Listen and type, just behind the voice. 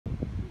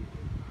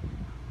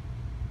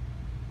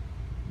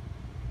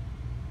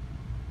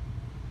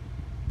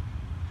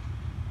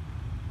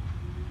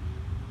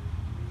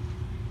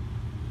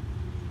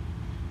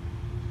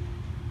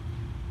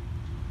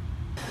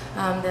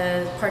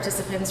The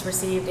participants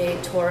received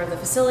a tour of the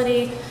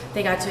facility.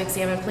 They got to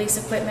examine police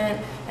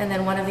equipment, and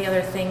then one of the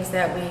other things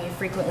that we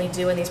frequently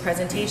do in these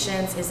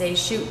presentations is a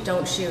shoot,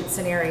 don't shoot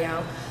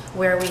scenario,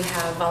 where we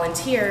have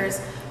volunteers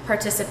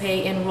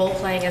participate in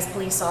role-playing as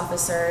police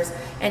officers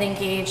and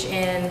engage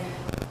in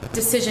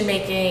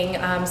decision-making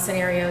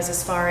scenarios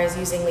as far as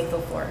using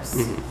lethal force.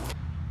 Mm-hmm.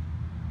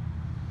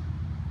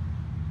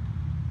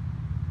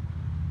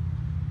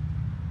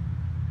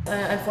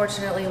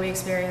 Unfortunately, we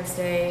experienced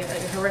a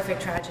horrific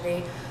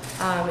tragedy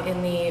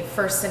in the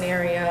first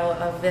scenario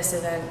of this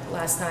event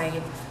last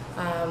night,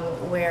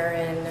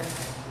 wherein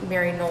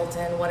Mary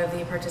Knowlton, one of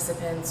the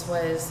participants,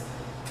 was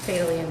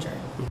fatally injured.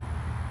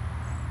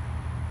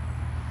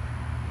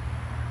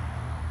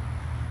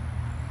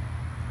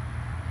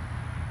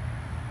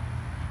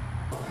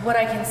 What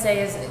I can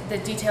say is the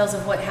details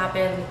of what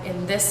happened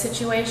in this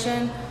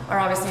situation are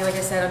obviously, like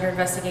I said, under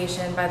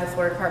investigation by the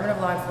Florida Department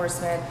of Law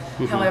Enforcement.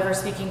 Mm-hmm. However,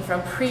 speaking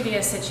from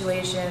previous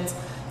situations,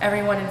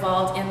 everyone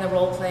involved in the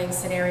role-playing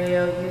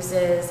scenario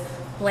uses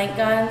blank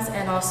guns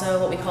and also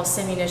what we call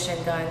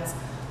simunition guns.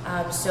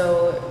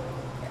 So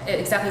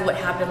exactly what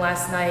happened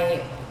last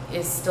night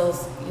is still,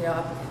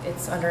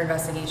 it's under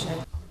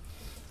investigation.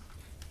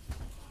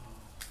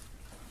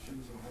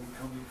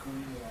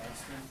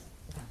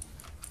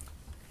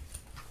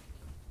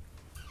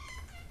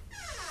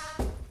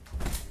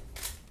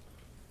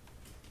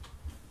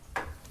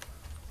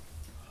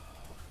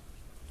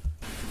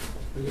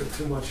 We got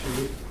too much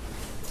hate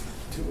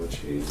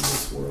in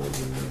this world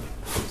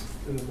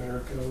in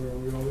America, where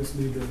we always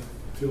need to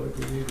feel like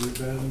we need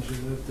revenge,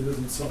 and that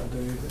doesn't solve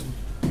anything.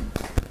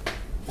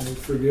 And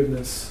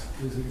forgiveness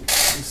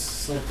is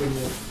something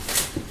that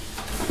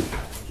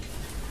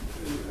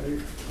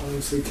I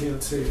honestly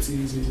can't say it's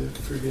easy to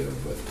forgive,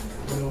 but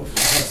I know it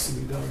has to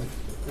be done.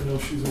 I know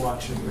she's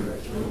watching me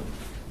right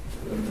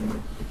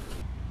now.